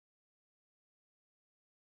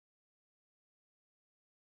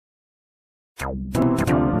Crystal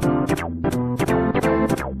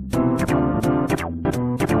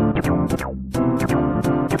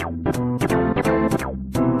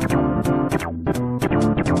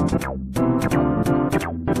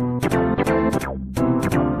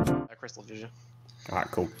Vision. All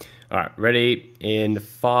right, cool. All right, ready in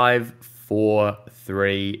 5, 4,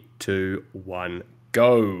 3, 2, 1,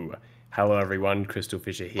 go. Hello, everyone. Crystal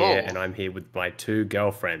Fisher here, and I'm here with my 2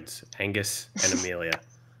 girlfriends, Angus and Amelia.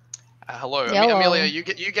 Hello, Amelia. You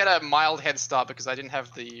get a mild head start because I didn't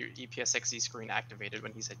have the EPSXE screen activated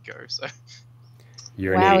when he said go. So.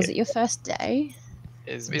 You're wow, is it your first day?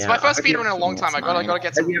 It's my first speedrun in a long time. I gotta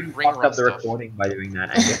get some ring run up the stuff. recording by doing that.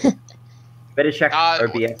 Angus. Better check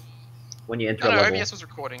OBS when you enter a level. OBS was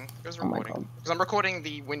recording. It was recording because I'm recording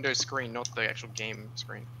the Windows screen, not the actual game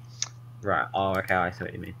screen. Right. Oh, okay. I see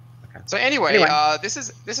what you mean. Okay. So anyway, this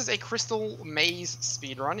is a Crystal Maze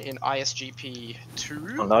speedrun in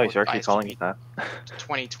ISGP2. Oh no, you're actually calling it that.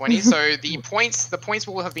 2020. So the points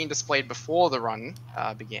will have been displayed before the run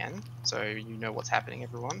began, so you know what's happening,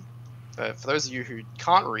 everyone. But for those of you who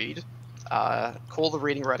can't read, call the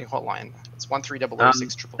reading writing hotline. It's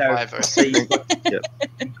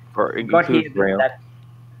 1300655.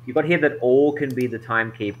 You got here that all can be the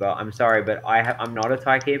timekeeper. I'm sorry, but I'm not a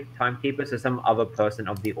timekeeper, so some other person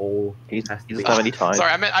of the all has to be. How many times?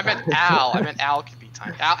 Sorry, I meant Al. I meant Al could be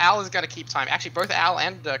time. Al is going to keep time. Actually, both Al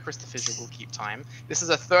and Krista Fisher will keep time. This is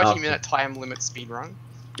a 30-minute time limit speed run.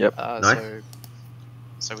 Yep. Nice.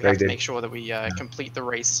 So we have to make sure that we complete the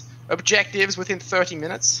race objectives within 30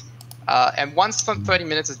 minutes. And once 30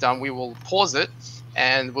 minutes is done, we will pause it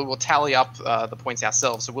and we will tally up the points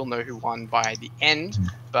ourselves, so we'll know who won by the end.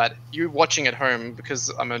 But you watching at home, because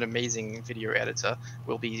I'm an amazing video editor,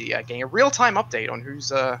 will be getting a real-time update on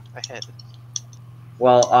who's ahead.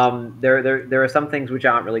 Well, there are some things which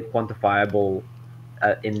aren't really quantifiable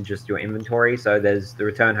in just your inventory. So there's the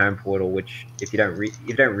return home portal, which if you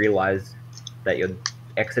don't realize that you're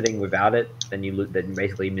exiting without it, then you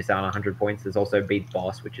basically miss out on 100 points. There's also beat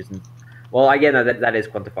boss, which isn't. Well, again, no, that is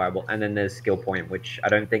quantifiable, and then there's skill point, which I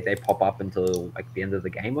don't think they pop up until like the end of the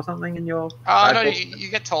game or something in your. No, you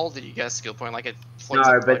get told that you get a skill point, like it floats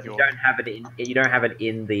up but you don't have it in. You don't have it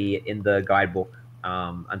in the guidebook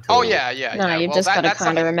until. Oh yeah. No, you've just got to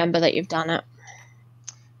kind of remember that you've done it.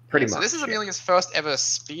 Pretty much. So this is Amelia's first ever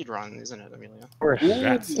speed run, isn't it, Amelia?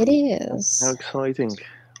 It is. How exciting!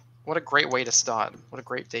 What a great way to start! What a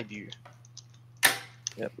great debut!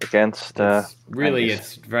 Yep, against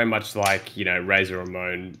it's very much like, you know, Razor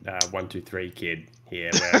Ramon 123 kid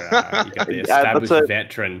here, where you got the established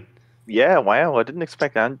veteran. Yeah, wow! I didn't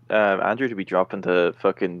expect Andrew to be dropping the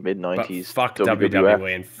fucking mid-90s. Fuck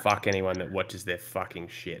WWE and fuck anyone that watches their fucking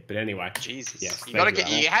shit. But anyway, Jesus, yes, you had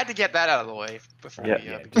to get that out of the way before.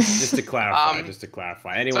 Just to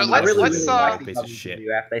clarify, anyone so that let's like a piece of shit.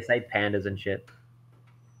 They say pandas and shit.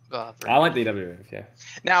 I like the WWF, yeah.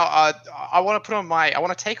 Now, I want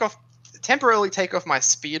to temporarily take off my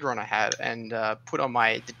speedrun I had and put on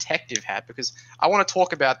my detective hat, because I want to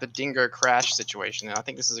talk about the Dingo Crash situation, and I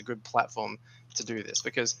think this is a good platform to do this,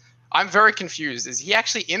 because I'm very confused. Is he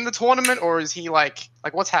actually in the tournament, or is he like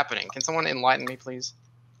what's happening? Can someone enlighten me, please?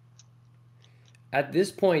 At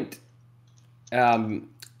this point,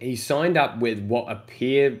 he signed up with what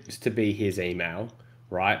appears to be his email,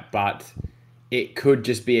 right? But it could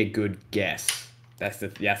just be a good guess. That's the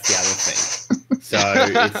other thing. So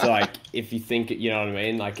it's like, if you think, you know what I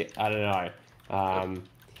mean? Like, I don't know.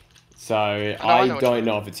 So I don't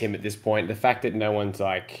know if it's him at this point. The fact that no one's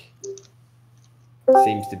like,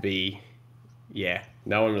 seems to be,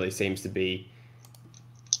 no one really seems to be.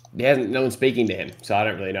 No one's speaking to him, so I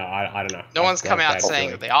don't really know. I don't know. No one's come out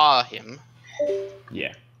saying that they are him.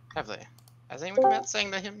 Yeah. Have they? Has anyone come out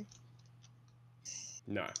saying they're him?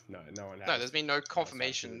 No one has. No, there's been no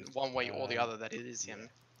confirmation one way or the other that it is him,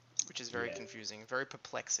 which is very confusing, very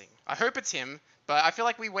perplexing. I hope it's him, but I feel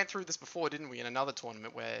like we went through this before, didn't we, in another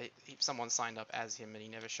tournament where someone signed up as him and he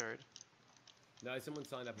never showed? No, someone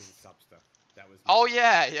signed up as a subster. That was. Oh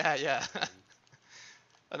yeah.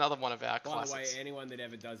 Another one of our classics. By the way, anyone that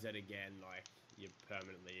ever does that again, like, you're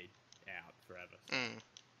permanently out forever. Yeah.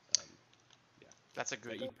 That's a good.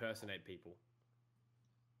 But you impersonate people.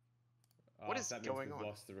 What is going on?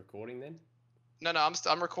 Lost the recording then? No,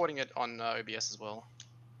 I'm recording it on OBS as well.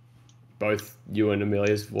 Both you and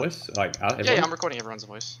Amelia's voice, like yeah, I'm recording everyone's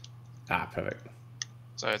voice. Ah, perfect.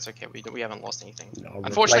 So it's okay. We haven't lost anything. No,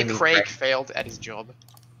 unfortunately, Craig failed at his job.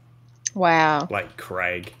 Wow. Like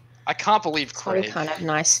Craig. I can't believe Craig. Some kind of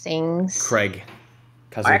nice things. Craig.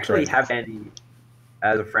 I actually have Andy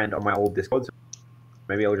as a friend on my old Discord, so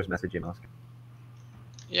maybe I'll just message him and ask him.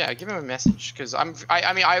 Yeah, give him a message because I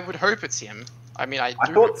mean, I would hope it's him. I mean, I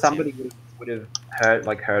thought somebody would have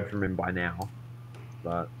heard from him by now,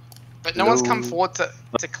 but no one's come forward to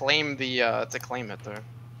claim the to claim it though.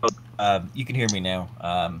 You can hear me now.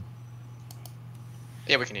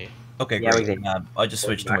 Yeah, we can hear you. Okay, Yeah, great. I just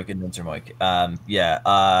switched to my condenser mic.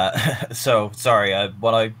 So sorry.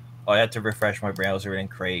 I had to refresh my browser and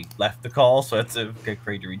Craig left the call, so I had to get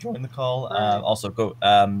Craig to rejoin the call. Also, go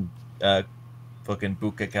fucking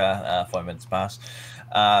Bukaka 5 minutes past.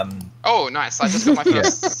 Oh, nice! I just got my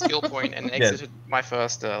first skill point and exited my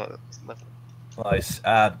first level. Nice.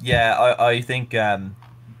 I think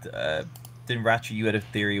didn't Ratchet, you had a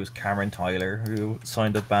theory it was Cameron Tyler who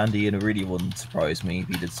signed up Bandy, and it really wouldn't surprise me if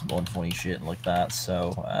he did some unfunny shit like that.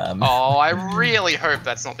 So oh, I really hope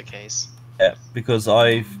that's not the case. Yeah, because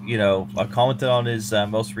I commented on his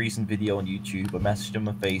most recent video on YouTube. I messaged him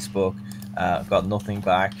on Facebook. Got nothing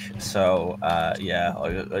back. So I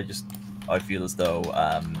feel as though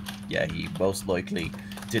he most likely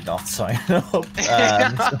did not sign up.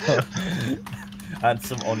 And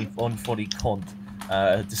some unfunny cunt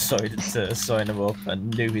decided to sign him up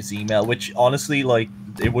and knew his email, which honestly, like,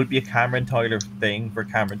 it would be a Cameron Tyler thing for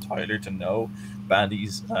Cameron Tyler to know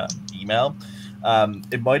Bandy's email.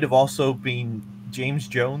 It might have also been James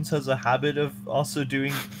Jones has a habit of also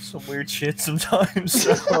doing some weird shit sometimes.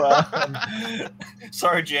 So,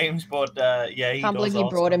 sorry, James, but yeah, he can't believe you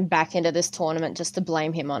brought him back into this tournament just to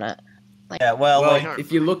blame him on it. Like, yeah, well,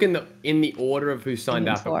 if you look in the order of who signed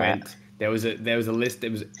up, it went. There was a list.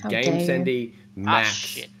 It was Game Sendy,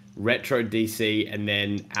 Max, Retro DC, and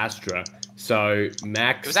then Astra. So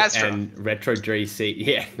Max and Retro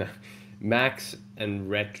DC, Max and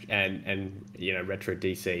Retro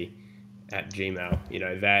DC at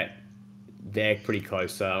Gmail. That they're pretty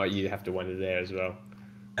close. So you have to wonder there as well.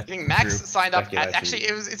 I think Max signed up. Actually,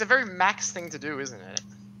 it's a very Max thing to do, isn't it?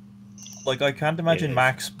 Like, I can't imagine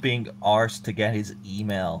Max being arsed to get his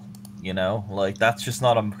email. Like, that's just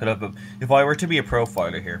not a kind of a. If I were to be a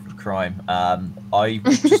profiler here for crime, I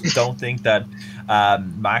just don't think that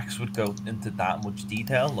Max would go into that much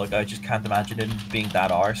detail. Like, I just can't imagine him being that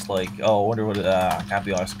arsed. Like, oh, I wonder what. I can't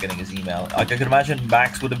be arsed getting his email. Like, I could imagine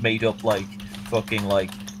Max would have made up like fucking like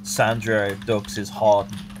Sandra Dux is hot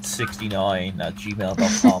 69 at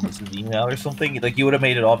gmail.com as his email or something. Like, you would have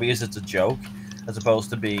made it obvious it's a joke, as opposed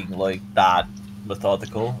to being like that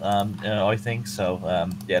methodical. I think so.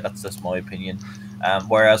 That's my opinion.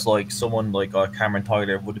 Whereas like someone like Cameron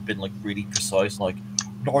Tyler would have been like really precise, like,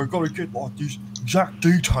 no, I gotta get like these exact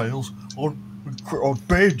details on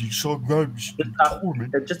Bandy, so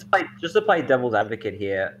just to play devil's advocate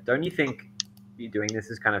here, don't you think you doing this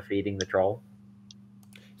is kind of feeding the troll?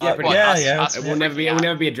 It will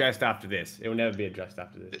never be addressed after this. It will never be addressed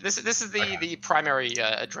after this. This is the primary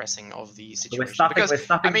addressing of the situation. So we're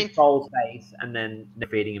stuffing the troll's face and then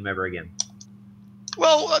feeding him ever again.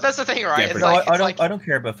 Well, that's the thing, right? Yeah, I don't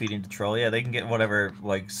care about feeding the troll. Yeah, they can get whatever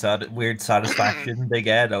like weird satisfaction they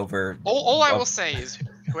get over. All I will say is,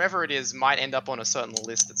 whoever it is might end up on a certain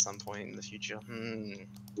list at some point in the future.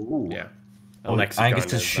 Ooh. Yeah.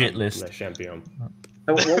 Angus' shit list. Champion.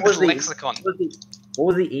 So what was the lexicon? What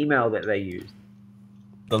was the email that they used?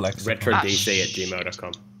 The lexicon.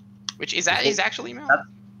 retrodc@gmail.com. Which is that his actual email? That's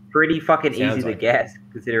pretty fucking easy to guess,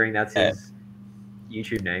 considering that's his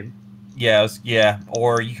YouTube name. Yeah.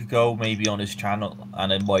 Or you could go maybe on his channel,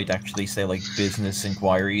 and it might actually say like business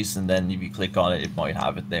inquiries, and then if you click on it, it might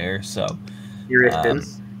have it there. So Serious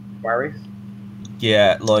business inquiries.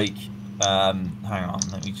 Yeah, like. Hang on,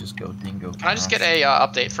 let me just go dingo. Can I just get a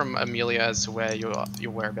update from Amelia as to where your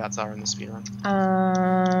whereabouts are in the speedrun?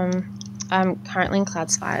 I'm currently in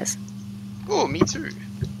Cloud Spires. Ooh, me too.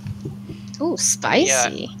 Ooh,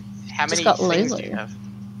 spicy. How many things do you have?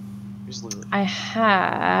 Who's Lulu? I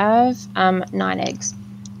have 9 eggs.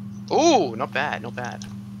 Ooh, not bad, not bad.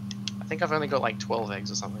 I think I've only got like 12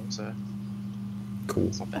 eggs or something, so cool.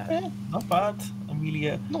 It's not bad. Okay, not bad.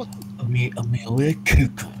 Amelia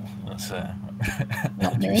Kuchel. That's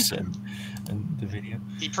Andrew said in the video.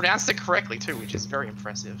 He pronounced it correctly too, which is very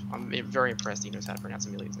impressive. I'm very impressed he knows how to pronounce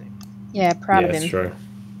Amelia's name. Yeah, proud of him. That's true.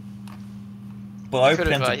 But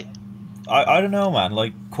I don't know, man.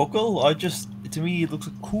 Like Kuchel, to me it looks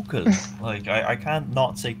like Kuchel. Like I can't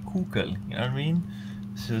not say Kuchel. You know what I mean?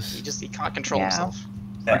 It's just he can't control himself.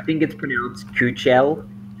 I think it's pronounced Kuchel.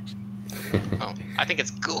 Oh, I think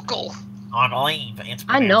it's Kuchel. I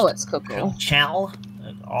know it's Kuchel. Kuchel.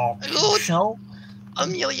 Kuchel.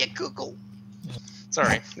 Amelia Kuchel.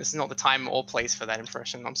 Sorry, this is not the time or place for that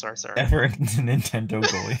impression. I'm sorry. Ever Nintendo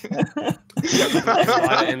boy.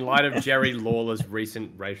 In light of Jerry Lawler's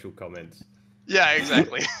recent racial comments. Yeah,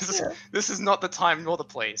 exactly. This is not the time nor the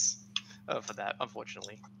place for that,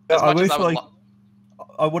 unfortunately. As I much wish as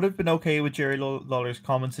I would have been okay with Jerry Lawler's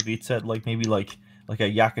comments if he'd said like maybe like a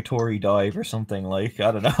yakitori dive or something, like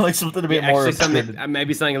I don't know, like something a bit more actually something,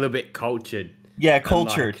 maybe something a little bit cultured. Yeah,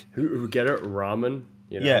 cultured. Like, who get it? Ramen.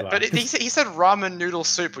 You know, Yeah, like... but he said ramen noodle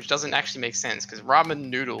soup, which doesn't actually make sense because ramen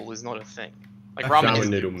noodle is not a thing. Like ramen is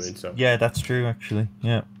noodle noodles. moon. So yeah, that's true actually.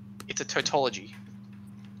 Yeah, it's a tautology.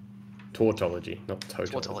 Tautology, not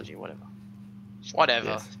tautology. Tautology, whatever. Whatever.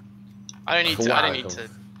 Yes. I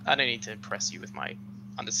don't need to impress you with my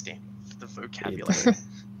understanding of the vocabulary.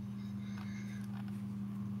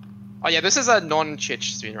 Oh yeah, this is a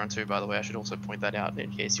non-chitch speedrun too, by the way. I should also point that out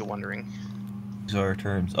in case you're wondering. These are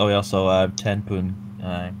terms. Oh, we also have Tenpun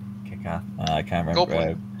kick off. I can't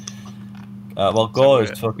remember. Well, Go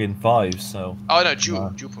is fucking 5, so. Oh no,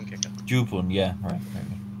 Jupun kicker. Jupun, yeah, right.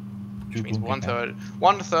 Which means one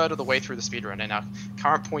third of the way through the speedrun, and our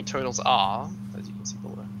current point totals are, as you can see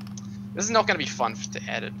below. This is not going to be fun to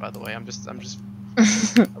edit, by the way. I'm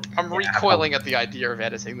recoiling at the idea of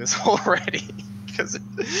editing this already. Because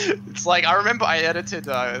it's like, I remember I edited,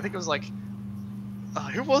 I think it was like,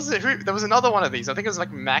 who was it? There was another one of these. I think it was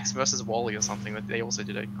like Max versus Wally or something, that they also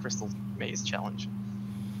did a Crystal Maze challenge.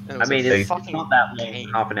 I mean, it's not that long,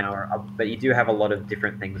 half an hour, but you do have a lot of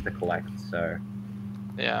different things to collect, so...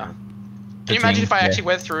 Yeah. Can you imagine if I actually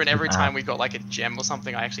went through and every time we got like a gem or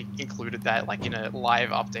something, I actually included that like in a live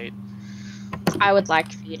update? I would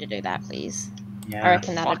like for you to do that, please. Yeah. I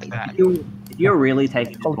reckon that'd be that. If you're really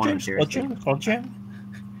taking this one seriously. Gem.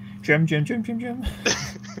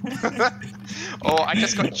 Oh, I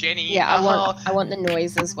just got Jenny. Yeah, I want the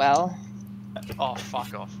noise as well. Oh,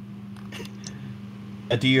 fuck off.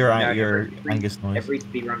 Do your Angus noise. Every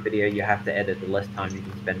speedrun video you have to edit, the less time you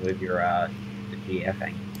can spend with your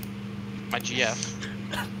GFing. My GF.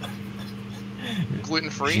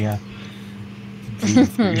 Gluten-free? Yeah.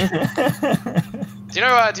 Do you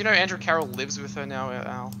know Andrew Carroll lives with her now,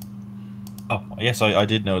 Al? Oh yes, I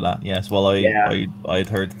did know that. Yes, well I'd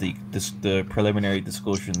heard the preliminary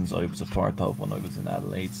discussions I was a part of when I was in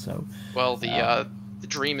Adelaide. So well, the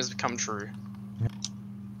dream has come true.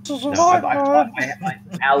 No,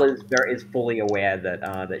 Al is fully aware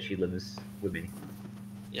that she lives with me.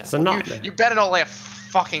 Yeah. So you better not lay a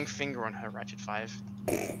fucking finger on her, Ratchet 5.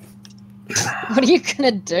 What are you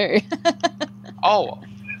gonna do? Oh,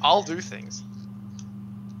 I'll do things.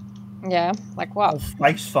 Yeah, like what? I'll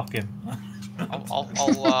face fuck him.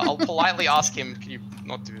 I'll politely ask him, can you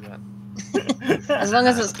not do that? As long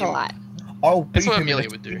as it's polite. That's what Amelia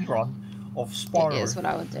would do. Of Spyro. It is what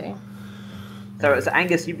I would do. So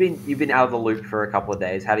Angus, you've been out of the loop for a couple of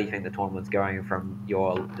days. How do you think the tournament's going from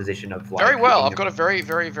your position of like? Very well. I've got a very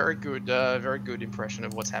good impression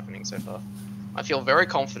of what's happening so far. I feel very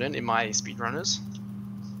confident in my speedrunners.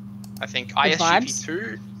 I think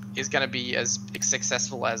ISGP2 is going to be as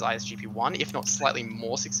successful as ISGP1, if not slightly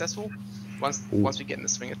more successful, once we get in the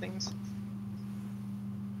swing of things.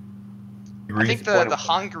 I think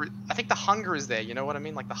the hunger is there. You know what I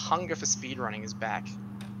mean? Like the hunger for speedrunning is back.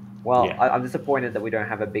 Well, yeah. I'm disappointed that we don't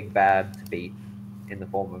have a big bad to beat in the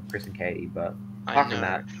form of Chris and Katie, but apart from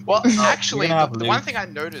that... Well, actually, the one thing I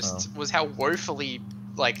noticed was how woefully,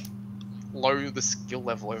 like, low the skill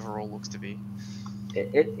level overall looks to be.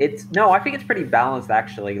 No, I think it's pretty balanced,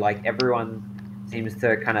 actually. Like, everyone seems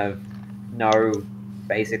to kind of know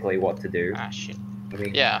basically what to do. Ah, shit. I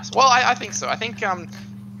mean, yeah, well, I think so. I think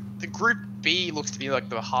the Group B looks to be, like,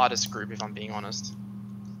 the hardest group, if I'm being honest.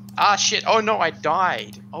 Ah, shit. Oh, no, I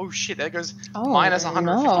died. Oh, shit. There goes minus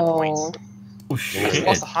 150 points. Oh, shit. I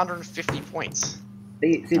lost 150 points.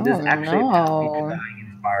 See, there's actually people dying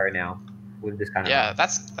in Spyro now with this kind of... Yeah,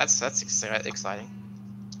 that's exciting.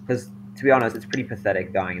 Because, to be honest, it's pretty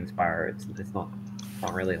pathetic dying in Spyro. It's not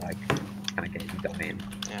really, like, kind of getting done in.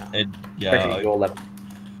 Yeah. Especially your level.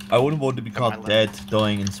 I wouldn't want to be caught dead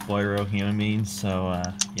dying in Spyro, you know what I mean? So,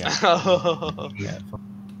 yeah. Yeah.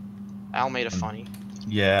 Al made it funny.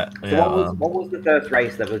 Yeah. So what was the first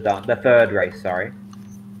race that was done? The third race, sorry,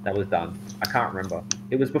 that was done. I can't remember.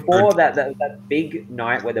 It was before that big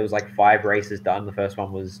night where there was like 5 races done. The first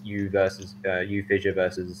one was you Fissure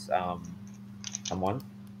versus someone.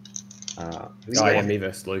 Me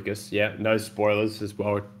versus Lucas. Yeah, no spoilers as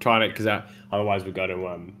well. We're trying it because otherwise we're going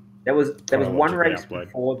to There was one race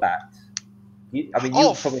before that. You probably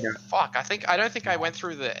know. Fuck! I don't think I went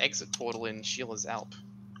through the exit portal in Sheila's Alp.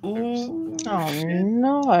 Ooh. Oh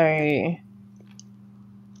no!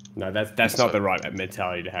 No, that's not the right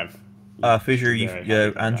mentality to have. Fissure,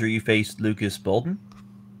 Andrew, you faced Lucas Bolden.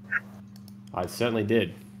 I certainly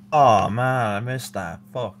did. Oh man, I missed that.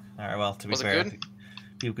 Fuck. Alright, well, to be fair,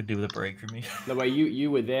 You could do with a break for me. No way,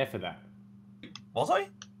 you were there for that. Was I?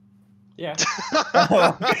 Yeah.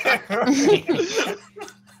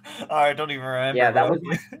 I don't even remember. Yeah, that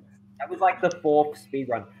was like the 4th speed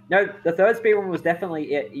run. No, the 3rd speed run was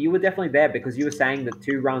definitely it. You were definitely there because you were saying that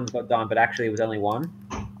 2 runs got done, but actually it was only 1.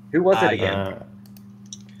 Who was it again?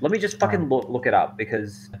 Let me just fucking look it up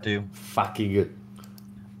because I do. Fucking good.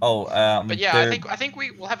 Oh, but yeah, I think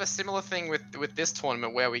we will have a similar thing with this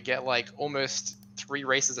tournament where we get like almost 3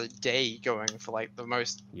 races a day going for like the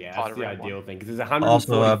most. Yeah, part that's of the round ideal 1. thing because there's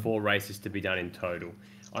 144 races to be done in total.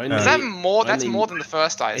 Is that more? That's more than the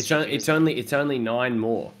first ISGP. It's only 9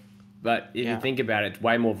 more, but if you think about it, it's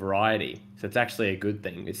way more variety. So it's actually a good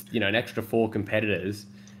thing. It's an extra 4 competitors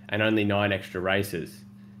and only 9 extra races.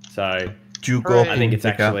 So I think it's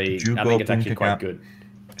actually quite good.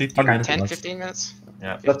 15 minutes. 15 minutes.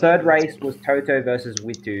 Yeah. The 3rd race was Toto versus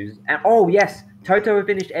Witus, and oh yes, Toto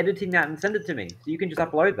finished editing that and sent it to me, so you can just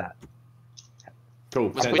upload that. Cool.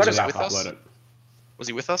 Was Witus with us? Was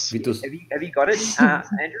he with us? Have you got it,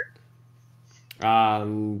 Andrew?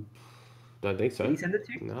 Don't think so. Did he send it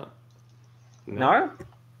to you? No. No?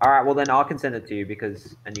 Alright, well then I can send it to you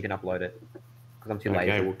and you can upload it. Because I'm too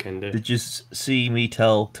lazy. Okay, what can do? Did you see me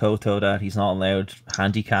tell Toto that he's not allowed to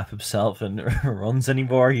handicap himself and runs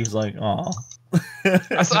anymore? He was like, oh.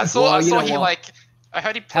 I saw he like. I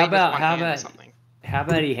heard he played with one hand or something. How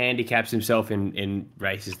about he handicaps himself in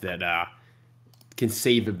races that are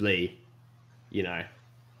conceivably,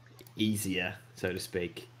 easier, so to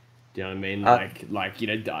speak. Do you know what I mean?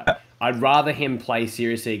 I'd rather him play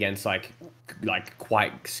seriously against like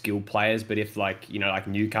quite skilled players, but if like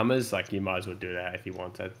newcomers, like you might as well do that if you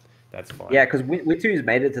want to. That's fine. Yeah, because Witus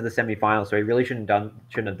made it to the semi-final, so he really shouldn't have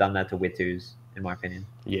done that to Witus, in my opinion.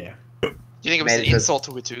 Yeah. Do you think it was an insult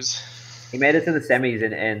to Witus? He made it to the semis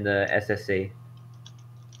in the SSC.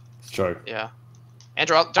 It's true. Yeah.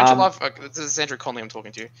 Andrew, don't you love... this is Andrew Conley I'm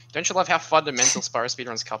talking to. Don't you love how fundamental Spyro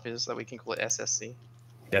Speedruns Cup is that we can call it SSC?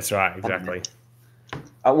 That's right, exactly.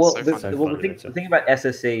 The thing about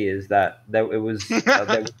SSC is that there was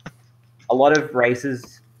a lot of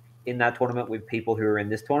races in that tournament with people who are in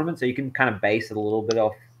this tournament, so you can kind of base it a little bit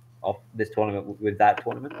off this tournament with that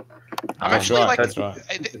tournament. I'm actually that's right.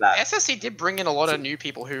 SSC did bring in a lot of new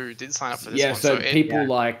people who did sign up for this one. So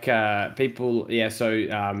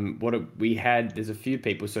we had, there's a few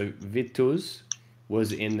people. So Vitus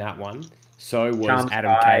was in that one. So was Charm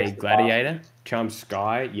Adam Sky, K, Gladiator, Charm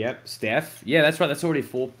Sky, yep, Steph. Yeah, that's right. That's already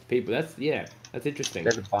 4 people. That's interesting.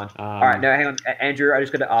 That's fun. All right, no, hang on, Andrew. I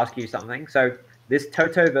just got to ask you something. So this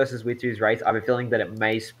Toto versus Witus race, I have a feeling that it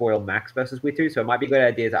may spoil Max versus Witus, so it might be a good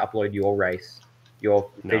idea to upload your race.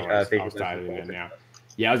 I'll start doing that now.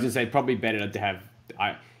 Yeah, I was gonna say probably better to have.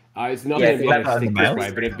 It's not gonna be able to stick this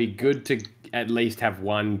way, but it'd be good to at least have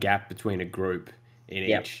one gap between a group in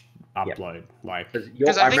each upload.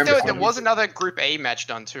 Because I think there was another Group A match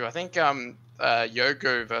done too. I think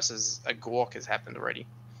Yogo versus Agork has happened already.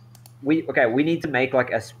 We need to make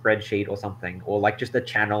like a spreadsheet or something, or like just a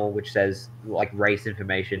channel which says like race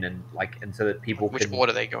information and so that people which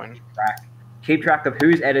order they go in. Keep track of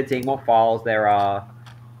who's editing, what files there are,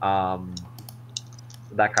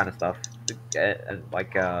 that kind of stuff, and where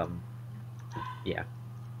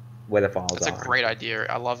the files are. That's a great idea.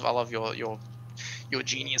 I love your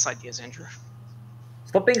genius ideas, Andrew.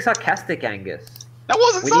 Stop being sarcastic, Angus. That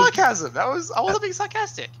wasn't sarcasm. I wasn't being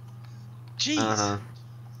sarcastic. Jeez.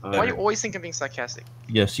 Why do you always think I'm being sarcastic?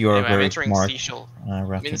 Yes, you are anyway, very I'm entering smart. Seashell.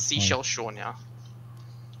 I'm in Seashell Shore now.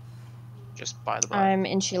 Just by the by. I'm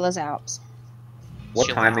in Sheila's Alps. What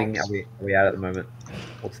timing are we at the moment?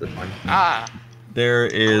 What's the time? There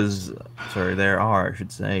are, I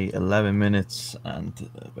should say, 11 minutes and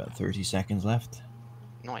about 30 seconds left.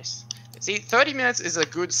 Nice. See, 30 minutes is a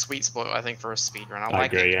good sweet spot, I think, for a speedrun. I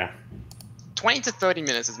like agree, it. yeah. 20 to 30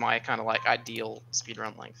 minutes is my kind of ideal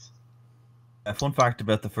speedrun length. A fun fact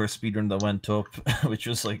about the first speedrun that went up, which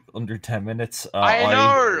was like under 10 minutes. I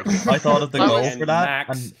know! I thought of the goal for that.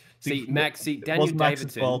 Max, Daniel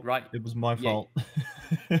Davidson, right? It was my fault.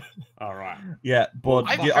 All right. Yeah, but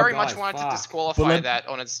I very much wanted to disqualify that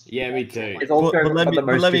on its. Yeah, me too. It's also the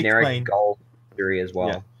most generic goal theory as well.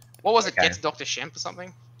 Yeah. What was it? Get to Dr. Shemp or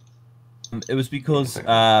something? It was because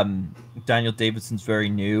Daniel Davidson's very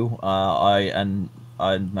new. And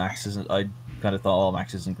Max isn't. I kind of thought,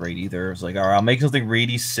 Max isn't great either. I was like, all right, I'll make something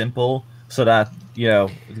really simple so that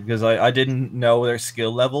because I didn't know their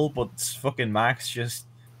skill level, but fucking Max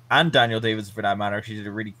and Daniel Davidson for that matter actually did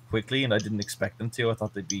it really quickly, and I didn't expect them to. I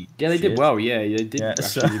thought they'd be they did well. Yeah, they did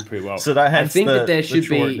actually do pretty well. So that I think that there should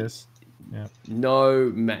be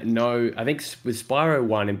no. I think with Spyro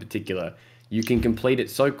 1 in particular, you can complete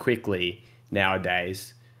it so quickly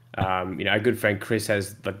nowadays. You know, a good friend Chris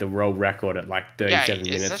has like the world record at like 37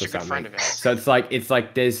 minutes or something. So it's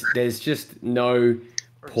like there's just no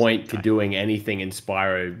point to doing anything in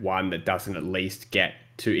Spyro 1 that doesn't at least get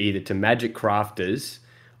to either to Magic Crafters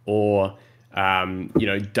or you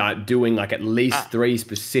know, doing like at least 3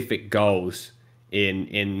 specific goals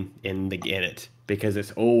in it, because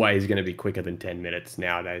it's always going to be quicker than 10 minutes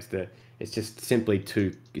nowadays. It's just simply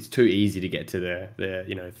too easy to get to the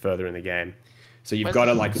you know, further in the game. So you've got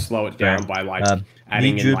to like slow it down by like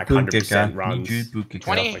adding in like 100% runs.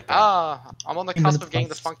 20. Like I'm on the cusp of getting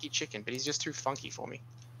the funky chicken, but he's just too funky for me.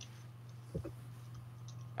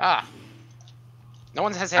 No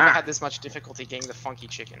one has ever had this much difficulty getting the funky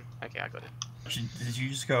chicken. Okay, I got it. Did you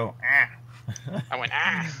just go I went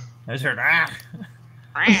I just heard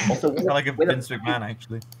Also, I like a Vince McMahon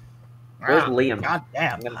actually. Where's Liam? God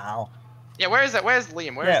damn, pal. Yeah, where is that? Where's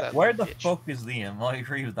Liam? Where is that? Where the fuck is Liam? I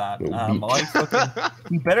agree with that.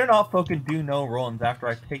 He better not fucking do no runs after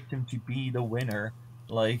I picked him to be the winner.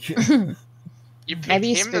 Like, you picked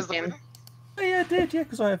him as the winner? Yeah, I did. Yeah,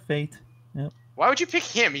 because I have faith. Yeah. Why would you pick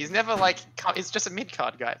him? He's never like. He's just a mid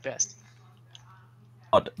card guy at best.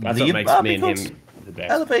 That's what makes me and him the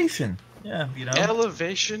best. Elevation. Yeah, you know.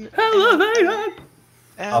 Elevation. Fuck.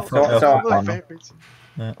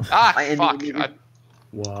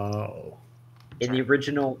 Wow. In the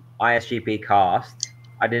original ISGP cast,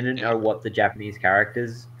 I didn't know what the Japanese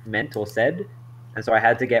characters meant or said, and so I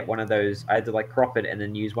had to get one of those. I had to like crop it and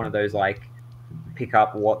then use one of those like pick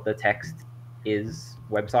up what the text is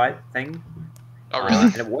website thing. Oh really?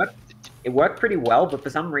 And it worked. It worked pretty well, but for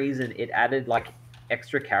some reason it added like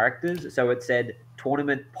extra characters. So it said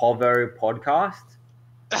Tournament Povo Podcast.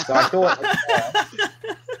 So I thought.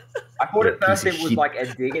 I thought at first it was like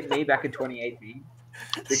a dig at me back in 2018,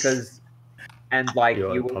 because, and like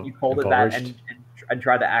you called it that and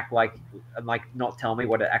tried to act like and like not tell me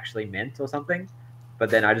what it actually meant or something, but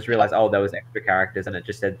then I just realized there was extra characters and it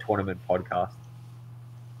just said Tournament Podcast.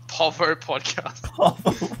 Povo Podcast.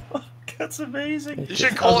 Povo. That's amazing. You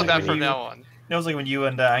should call it that from now on. It was like when you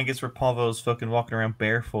and Angus were Povos fucking walking around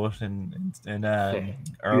barefoot in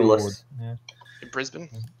Earlwood. Yeah. In Brisbane.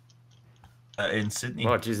 In Sydney.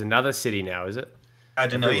 Oh, geez, another city now, is it? I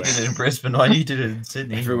didn't know you did it in Brisbane. I did it in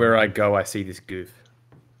Sydney. Everywhere I go, I see this goof.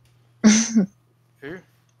 Who?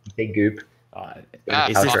 Big goop.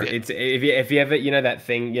 If you ever, you know that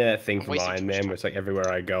thing from Iron Man, where it's like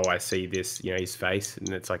everywhere I go, I see this, you know, his face, and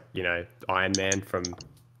it's like, you know, Iron Man from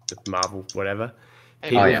the Marvel, whatever.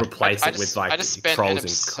 People replace it with like I just spent trolls an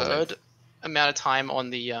absurd amount of time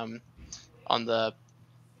on the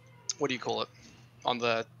what do you call it? On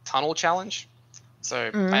the tunnel challenge.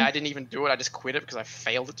 So I didn't even do it. I just quit it because I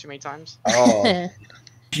failed it too many times. Oh.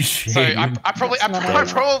 So I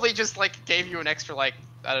probably just like gave you an extra like,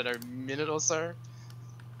 I don't know, minute or so.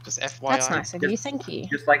 Just FYI. That's nice of you. Thank you.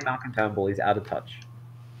 Just like Malcolm Turnbull, he's out of touch.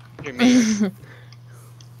 Who, me?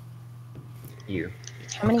 You.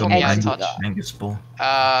 How many eggs touch? Angus Bull.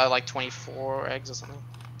 Like 24 eggs or something.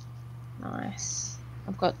 Nice.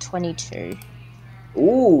 I've got 22.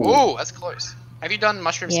 Ooh, that's close. Have you done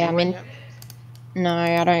Mushroom Speedway yet? No,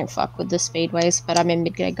 I don't fuck with the speedways, but I'm in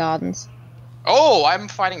Midgate Gardens. Oh, I'm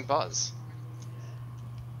fighting Buzz.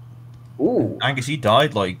 Ooh. Angus, you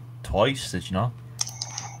died like twice, did you not?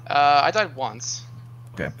 I died once.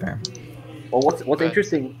 Okay, fair. Well, what's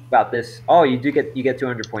interesting about this? Oh, you get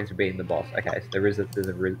 200 points for beating the boss. Okay, so there is a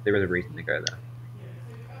reason to go there.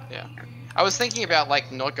 Yeah, I was thinking about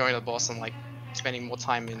like not going to the boss and like spending more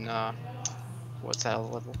time in what's that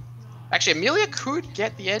level? Actually, Amelia could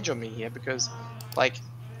get the edge on me here because, like,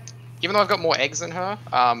 even though I've got more eggs than her,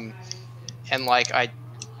 and like I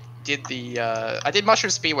did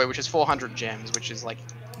Mushroom Speedway, which is 400 gems, which is like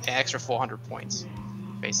an extra 400 points,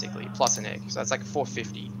 basically, plus an egg. So that's like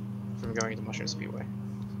 450 from going into Mushroom Speedway.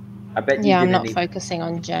 I bet. Yeah, I'm not focusing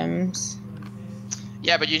on gems.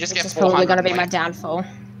 Yeah, but you just get 400. It's probably going to be my downfall.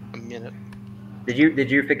 A minute.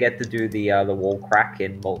 Did you forget to do the wall crack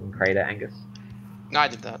in Molten Crater, Angus? No, I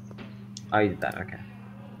did that. Oh, you did that. Okay.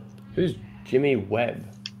 Who's Jimmy Webb?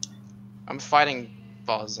 I'm fighting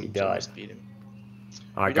Buzz. He died. Beat him.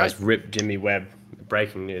 Alright, guys, rip Jimmy Webb.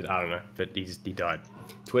 Breaking news. I don't know, but he died.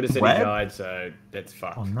 Twitter said he died, so that's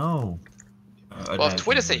fucked. Oh no. Well, if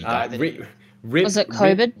Twitter said he died, then was it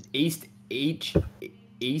COVID?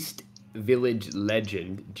 East Village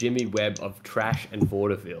legend Jimmy Webb of Trash and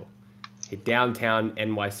Vaudeville. Downtown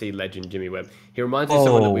NYC legend Jimmy Webb. He reminds me of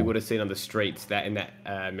someone that we would have seen on the streets that in that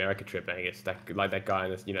America trip, I guess. That guy, that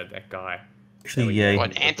guy. Actually, yeah.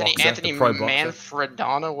 What, Anthony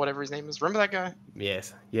Manfredano, whatever his name is. Remember that guy?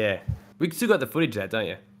 Yes, yeah. We still got the footage of that, don't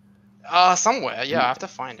you? Somewhere. Yeah, I have to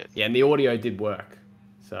find it. Yeah, and the audio did work.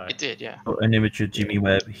 So It did, yeah. An image of Jimmy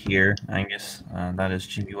Webb here, Angus. That is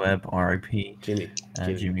Jimmy Webb, R.I.P.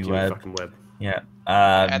 Jimmy Webb. Fucking Webb. Yeah.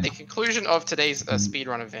 At the conclusion of today's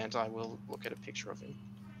speedrun event, I will look at a picture of him.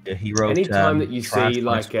 Yeah, he wrote. Anytime that you Trash see on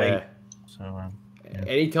like his plate. So,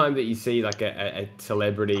 anytime that you see like a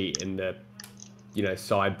celebrity in the, you know,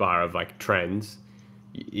 sidebar of like trends,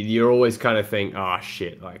 you're always kind of think, oh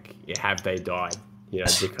shit, like have they died? You know,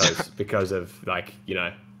 because of like, you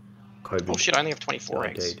know, COVID. Oh shit! I only have 24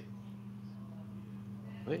 eggs. Indeed.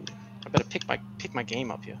 Wait, I better pick my game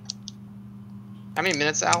up here. How many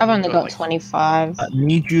minutes, Al? I've only got like 25.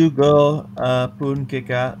 Need you go, Boon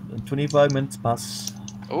Kicker. 25 minutes pass.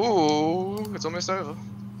 Ooh, it's almost over.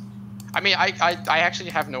 I mean, I actually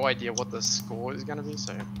have no idea what the score is gonna be,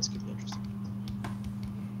 so this could be interesting.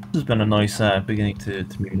 This has been a nice beginning to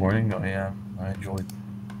my morning. I enjoyed.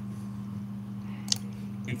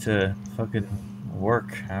 Need to fucking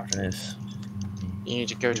work after this. You need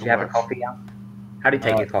to go to Do you have a work. coffee, Al? How do you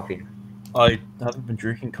take your coffee? I haven't been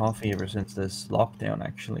drinking coffee ever since this lockdown,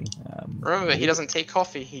 actually. Remember, he doesn't take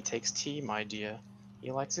coffee, he takes tea, my dear.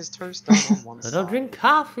 He likes his toast down on one side. I don't drink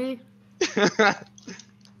coffee.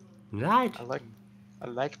 Right. I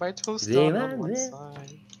like my toast down on one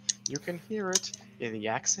side. You can hear it in the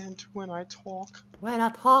accent when I talk. When I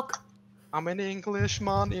talk. I'm an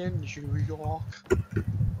Englishman in New York.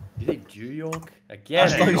 You think New York? Again.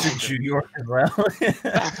 I thought you said New York as well.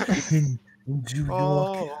 in New York.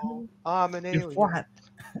 Oh, I'm an alien. What?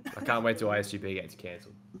 I can't wait till ISGP gets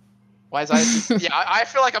cancelled. Why is ISGP? Yeah, I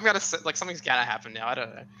feel like I'm gonna like something's gonna happen now. I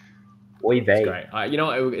don't know. Oy It's vey. great. You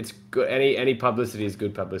know, it's good. Any publicity is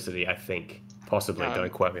good publicity. I think. Possibly. No, Don't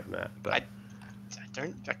quote me on that. But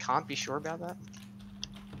I can't be sure about that.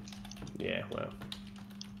 yeah, well.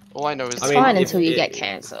 All I know is It's I mean, fine if until you it- get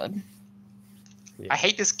cancelled. I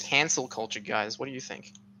hate this cancel culture, guys. What do you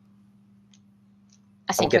think?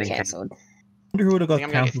 I think you're getting cancelled. I wonder who would have got think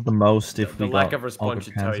I'm gonna cancelled the most if The we lack got of response all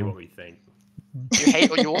should got tell you cancelled. what we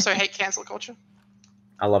think. You also hate cancel culture?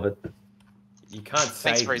 I love it. You can't say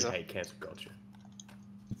Thanks, you Fraser. hate cancel culture.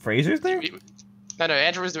 Fraser's there? No,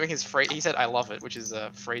 Andrew was doing his phrase. He said, "I love it," which is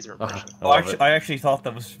a Fraser impression. I actually thought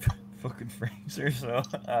that was fucking Fraser. So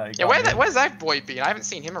Yeah, where's that boy been? I haven't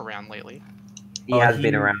seen him around lately. He has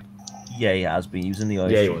been around. Yeah, he has been. He was in the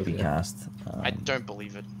Yeah, he was, ISGP yeah. cast. I don't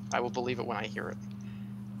believe it. I will believe it when I hear it.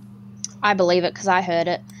 I believe it because I heard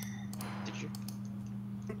it. Did you?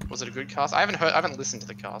 Was it a good cast? I haven't listened to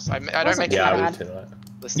the cast. I don't Wasn't make too it Yeah, I bad. would too.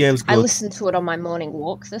 listen. Yeah, it was I good. listened to it on my morning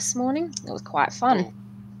walk this morning. It was quite fun. Cool.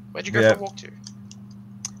 Where'd you go Yeah. for a walk to?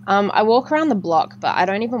 I walk around the block, but I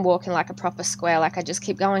don't even walk in like a proper square. Like I just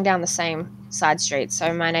keep going down the same side street.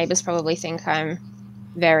 So my neighbors probably think I'm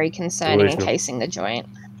very concerning and Delusional. casing the joint.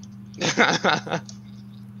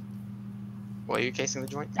 What, are you casing the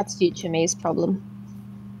joint? That's future me's problem.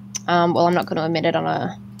 Well, I'm not going to admit it on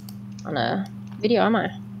a video, am I?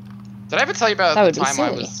 Did I ever tell you about That the would be time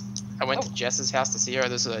silly. I went to Jess's house to see her?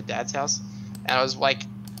 This was her dad's house, and I was like,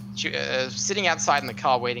 sitting outside in the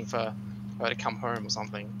car waiting for her to come home or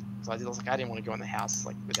something. So I was like, I didn't want to go in the house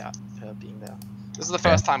like without her being there. This is the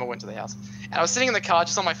first time I went to the house, and I was sitting in the car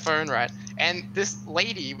just on my phone, right? And this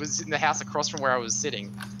lady was in the house across from where I was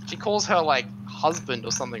sitting. She calls her like husband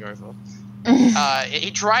or something over. He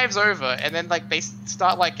drives over, and then like they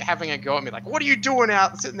start like having a go at me, like, "What are you doing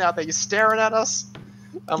sitting out there? You're staring at us."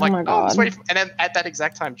 I'm like, my "Oh, I'm just God. waiting." And then at that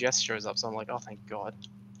exact time, Jess shows up, so I'm like, "Oh, thank God."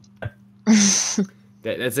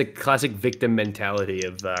 That's a classic victim mentality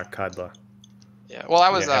of Cuddler. Yeah. Well, I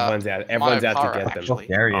was everyone's out Mara, to get them. actually.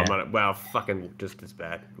 There you Oh, go. well, fucking just as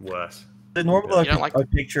bad, worse. Normally, You don't like- I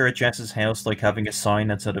picture at Jess's house like having a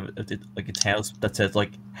sign outside of like its house that says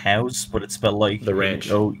like house, but it's spelled like The ranch.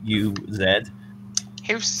 OUZ.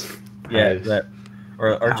 House. Yeah, House. that,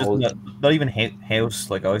 or just House. not even house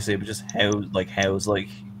like I say, but just house like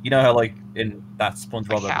you know how like in that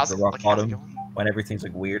SpongeBob Like, how's the it- rock like, how's it bottom going? when everything's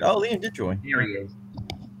like weird. Oh, Liam did join. Here he is.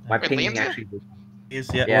 My Wait, pinging Liam's here?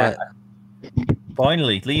 actually. Yeah.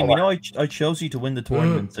 Finally, Liam. Oh, You know I chose you to win the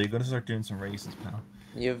tournament, so you're gonna start doing some races, pal.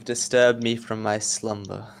 You've disturbed me from my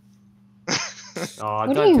slumber. Oh,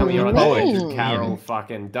 What don't do tell me you you're on the mean? Andrew Carroll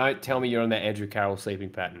fucking. Don't tell me you're on the Andrew Carroll sleeping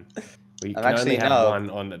pattern. We I'm can actually only have not. one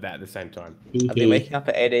on that at the same time. I've been waking up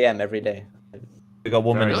at 8 a.m. every day. We got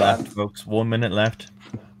 1 minute Really? left, folks. 1 minute left.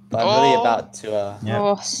 But I'm really Oh. about to. Yeah.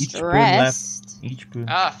 Oh, Each spoon left. stressed. Each spoon.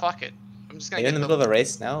 Ah, fuck it. I'm just Are gonna you get in the middle of a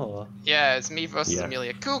race now? Or? Yeah, it's me versus Yeah.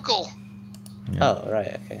 Amelia Kuchel. Oh,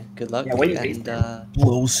 right. Okay. Good luck. Yeah, where you and been?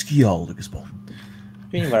 Blow skill, Lucas Ball.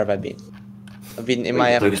 where have I been? I've been in my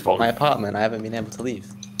apartment. I haven't been able to leave.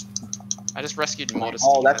 I just rescued Modesty.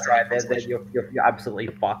 Oh, that's right. You're absolutely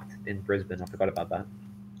fucked in Brisbane. I forgot about that.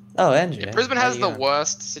 Oh, Andrew. Yeah, Brisbane how has you the going?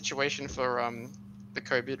 worst situation for the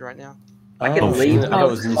COVID right now. I can Oh, leave. I thought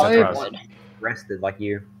it was New South Wales. Arrested like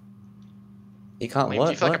you. You can't Liam,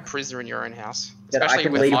 do you feel like a prisoner in your own house? That I Especially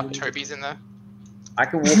can with leave- Mark Toby's in there. I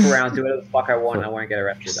can walk around, do whatever the fuck I want, and I won't get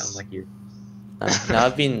arrested. I'm like you. No,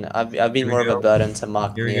 I've been more of a burden to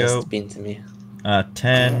Mark than he has been to me.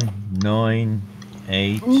 10, 9,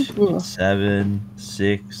 8, Ooh. 7,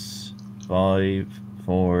 6, 5,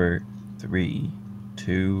 4, 3,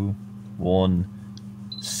 2, 1.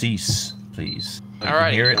 Cease, please.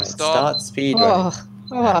 Alright, hear it. stop. Start speed running.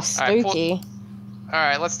 Oh, spooky.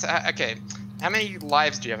 Alright, okay. How many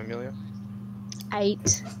lives do you have, Amelia?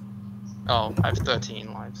 8. Oh, I have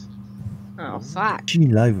 13 lives. Oh, fuck. How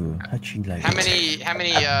many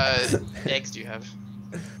eggs do you have?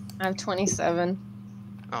 I have 27.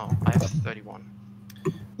 Oh, I have 31.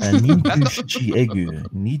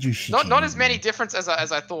 Not Not as many difference as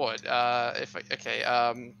I thought. I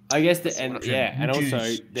guess and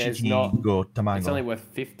also there's not. It's only worth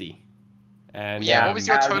 50. And yeah, what was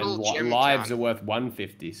your total gem lives count? are worth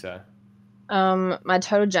 150. So. My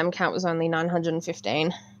total gem count was only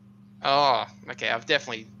 915. Oh, okay. I've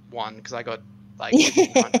definitely won because I got like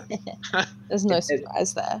 1,500. There's no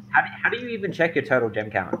surprise there. How do you even check your total gem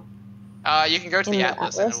count? You can go to In the the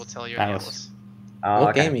Atlas and it Atlas? will tell you in the Atlas. Atlas.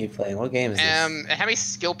 What game are you playing? What game is this? And how many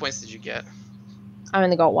skill points did you get? I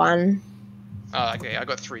only got 1. Oh, okay. I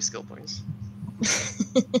got 3 skill points. Is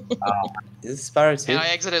this Spyro 2? And I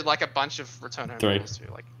exited like a bunch of return home 3. levels too,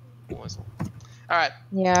 like almost all. All right.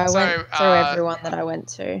 Yeah, I So, went through everyone that I went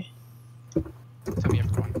to. Tell me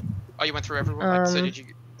everyone. Oh, you went through everyone. Like, so did you?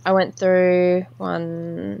 I went through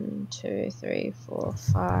 1, 2, 3, 4,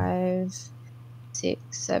 5, 6,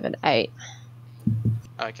 7, 8.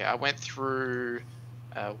 Okay, I went through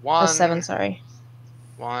 1. Oh, 7, sorry.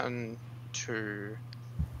 1, 2,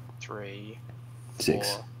 3,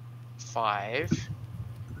 6. 4, 5.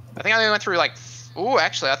 I think I only went through like. Oh,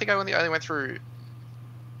 actually, I think I only went through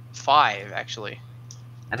 5 actually.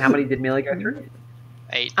 And how many did Amelia go through?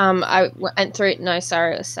 8, I went through. No,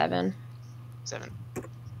 sorry, it was 7. 7.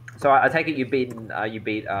 So I take it you beat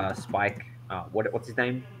Spike. What's his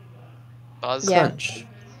name? Buzz. Yeah. Crunch.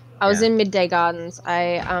 I was Yeah. in Midday Gardens.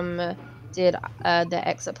 I did the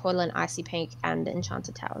exit portal in Icy Peak and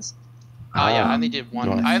Enchanted Towers. Oh yeah, I only did 1.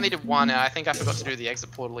 Nice. I only did 1, and I think I forgot to do the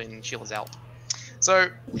exit portal in Sheila's Alp. So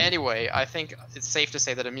anyway, I think it's safe to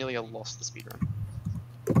say that Amelia lost the speedrun.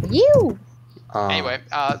 You. Anyway,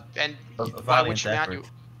 and A by valiant which amount effort. you?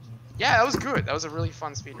 Yeah, that was good. That was a really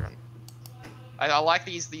fun speedrun. I like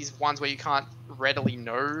these ones where you can't readily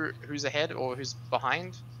know who's ahead or who's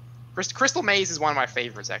behind. Crystal Maze is one of my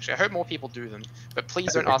favorites actually. I hope more people do them, but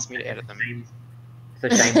please don't ask me to edit them. It's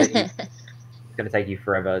a shame that it's going to take you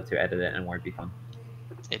forever to edit it and won't be fun.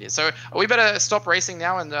 It is. So we better stop racing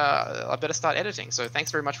now, and I better start editing. So thanks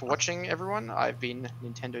very much for watching, everyone. I've been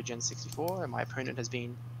Nintendogen64, and my opponent has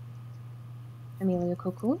been. Amelia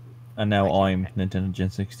Kuchel. And now I'm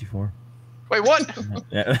Nintendogen64. Wait, what?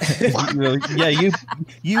 Yeah, yeah,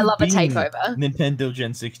 you. I love a been takeover.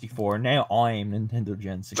 Nintendogen64. Now I'm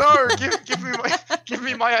Nintendogen64. No, give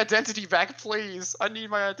me my identity back, please. I need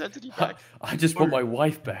my identity back. I just want my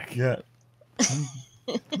wife back. Yeah.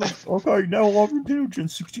 Okay, now I'm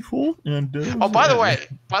Nintendogen64, and. Oh, by the way,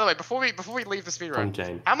 before we leave the From speedrun,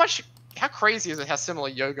 Jane. how crazy is it how similar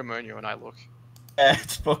Yoga Monio and I look? Yeah,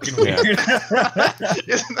 it's fucking weird.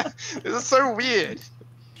 This is so weird.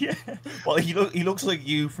 Yeah. Well, he looks like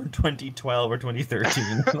you from 2012 or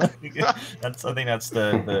 2013. That's I think that's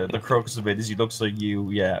the crux of it. Is he looks like you,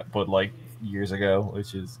 yeah, but like years ago,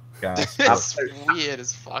 which is gas. It's weird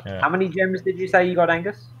as fuck. Yeah. How many gems did you say you got,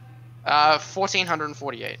 Angus?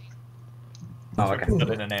 1,448. Oh, I okay. put it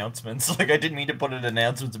in announcements. Like I didn't mean to put it in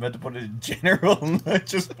announcements. I meant to put it in general. And I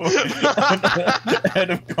just put it out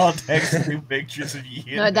of context. New pictures of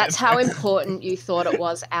you. No, that's how important you thought it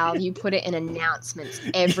was, Al. You put it in announcements.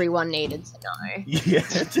 Everyone needed to know. Yeah,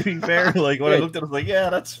 to be fair, like when I looked at it, I was like, yeah,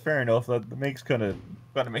 that's fair enough. That makes kind of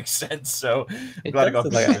makes sense. So I'm glad I got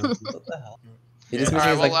Like, that. what the hell? It just All means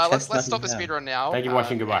right, it's like let's stop the chestnut speedrun now. Thank you for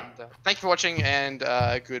watching, goodbye. Thank you for watching, and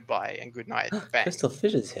goodbye and good night. Bang. Crystal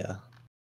Fisher's here.